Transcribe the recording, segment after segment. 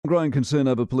growing concern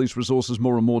over police resources.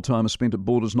 More and more time is spent at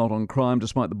borders, not on crime,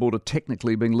 despite the border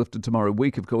technically being lifted tomorrow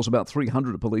week. Of course, about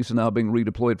 300 police are now being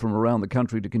redeployed from around the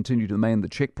country to continue to man the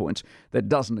checkpoints. That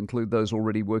doesn't include those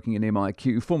already working in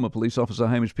MIQ. Former police officer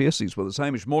Hamish Pearcey is with us.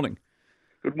 Hamish, morning.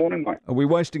 Good morning, mate. Are we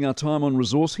wasting our time on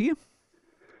resource here?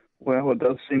 Well, it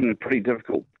does seem a pretty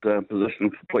difficult position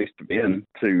for police to be in,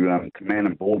 to man a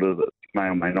border that may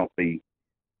or may not be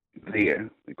there,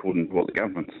 according to what the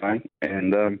government's saying,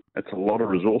 and it's a lot of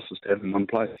resources to have in one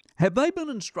place. Have they been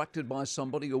instructed by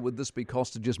somebody, or would this be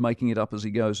Costa just making it up as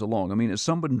he goes along? I mean, is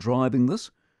someone driving this?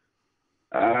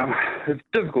 It's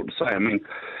difficult to say. I mean,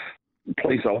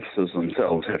 police officers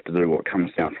themselves have to do what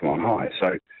comes down from on high,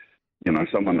 so, you know,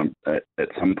 someone at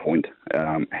some point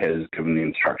has given the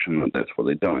instruction that that's what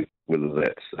they're doing, whether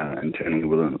that's internally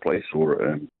within the police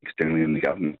or externally in the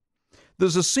government.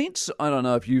 There's a sense, I don't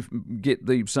know if you get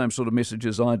the same sort of message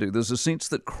as I do, there's a sense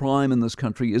that crime in this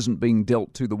country isn't being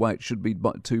dealt to the way it should be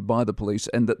by the police,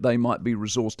 and that they might be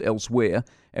resourced elsewhere,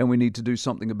 and we need to do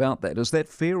something about that. Is that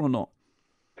fair or not?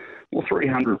 Well,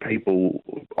 300 people,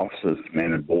 officers to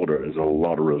man a border, is a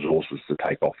lot of resources to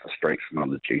take off the streets from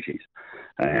other duties.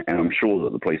 And I'm sure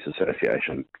that the Police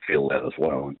Association feel that as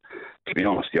well. And to be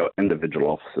honest, your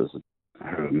individual officers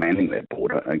who are manning that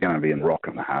border are going to be in rock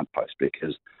and the hard place,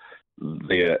 because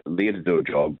they're there to do a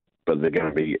job, but they're going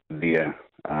to be there,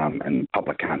 and the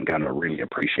public aren't going to really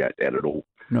appreciate that at all.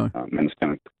 No. And it's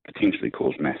going to potentially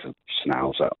cause massive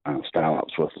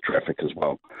stale-ups with the traffic as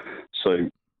well. So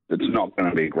it's not going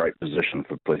to be a great position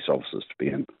for police officers to be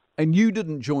in. And you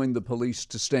didn't join the police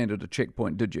to stand at a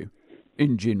checkpoint, did you,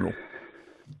 in general?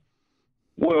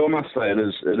 Well, I must say it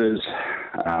is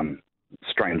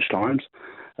strange times.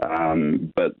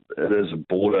 But it is a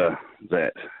border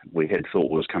that we had thought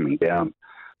was coming down,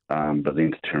 but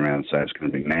then to turn around and say it's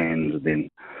going to be manned, then,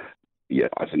 yeah,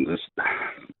 I think this,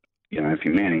 you know, if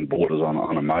you're manning borders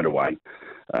on a motorway,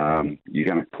 you're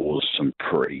going to cause some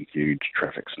pretty huge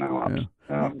traffic snarl-ups.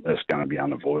 Yeah. That's going to be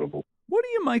unavoidable. What do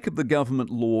you make of the government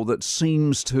law that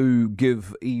seems to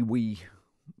give iwi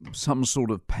some sort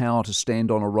of power to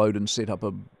stand on a road and set up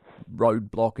a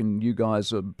roadblock, and you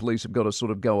guys, police, have got to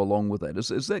sort of go along with that?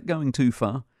 Is that going too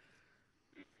far?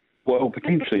 Well,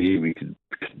 potentially we could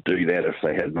do that if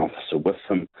they had an officer with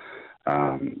them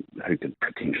who could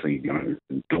potentially, you know,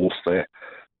 endorse that.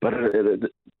 But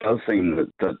it does seem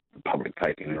that the public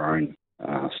taking their own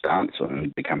stance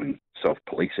and becoming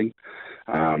self-policing,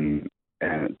 and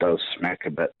it does smack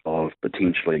a bit of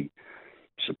potentially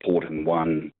supporting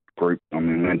one group. I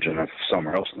mean, imagine if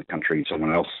somewhere else in the country,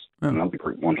 another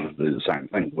group wanted to do the same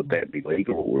thing. Would that be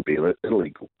legal, or would it be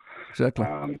illegal? Exactly.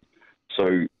 So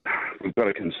we've got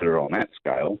to consider on that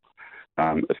scale.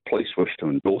 If police wish to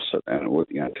endorse it and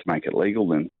to make it legal,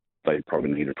 then they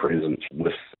probably need a presence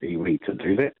with iwi to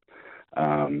do that.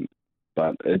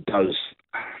 But it does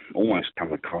almost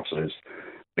come across as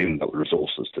being got the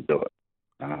resources to do it.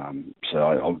 So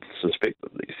I would suspect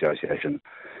that the association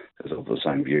is of the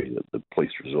same view, that the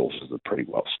police resources are pretty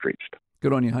well stretched.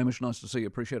 Good on you, Hamish. Nice to see you.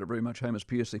 Appreciate it very much. Hamish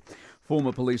Pearcey,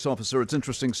 former police officer. It's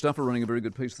interesting stuff. We're running a very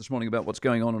good piece this morning about what's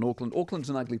going on in Auckland.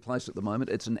 Auckland's an ugly place at the moment.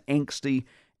 It's an angsty,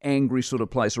 angry sort of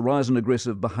place. A rise in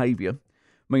aggressive behaviour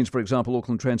means, for example,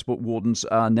 Auckland Transport wardens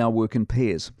now work in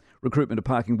pairs. Recruitment of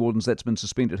parking wardens, that's been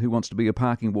suspended. Who wants to be a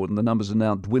parking warden? The numbers are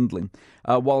now dwindling.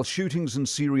 While shootings and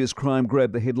serious crime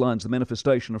grab the headlines, the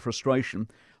manifestation of frustration,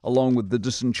 along with the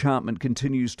disenchantment,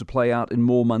 continues to play out in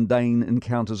more mundane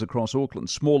encounters across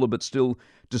Auckland. Smaller but still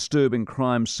disturbing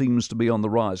crime seems to be on the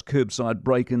rise. Curbside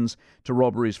break-ins to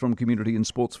robberies from community and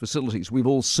sports facilities. We've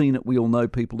all seen it. We all know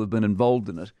people have been involved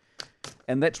in it.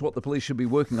 And that's what the police should be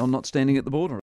working on, not standing at the border.